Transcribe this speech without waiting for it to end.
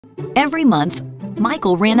Every month,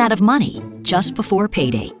 Michael ran out of money just before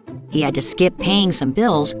payday. He had to skip paying some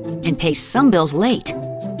bills and pay some bills late.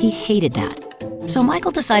 He hated that. So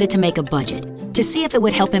Michael decided to make a budget to see if it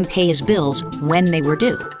would help him pay his bills when they were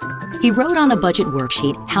due. He wrote on a budget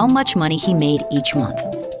worksheet how much money he made each month.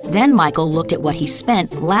 Then Michael looked at what he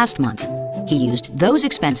spent last month. He used those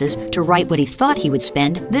expenses to write what he thought he would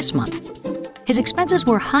spend this month. His expenses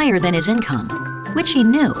were higher than his income, which he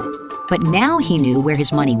knew, but now he knew where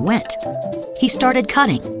his money went. He started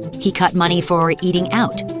cutting. He cut money for eating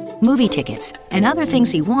out, movie tickets, and other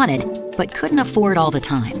things he wanted but couldn't afford all the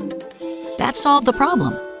time. That solved the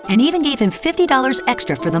problem and even gave him $50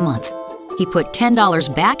 extra for the month. He put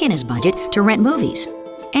 $10 back in his budget to rent movies,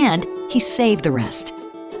 and he saved the rest.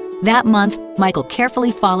 That month, Michael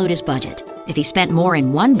carefully followed his budget. If he spent more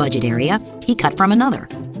in one budget area, he cut from another.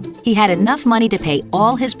 He had enough money to pay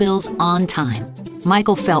all his bills on time.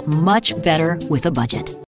 Michael felt much better with a budget.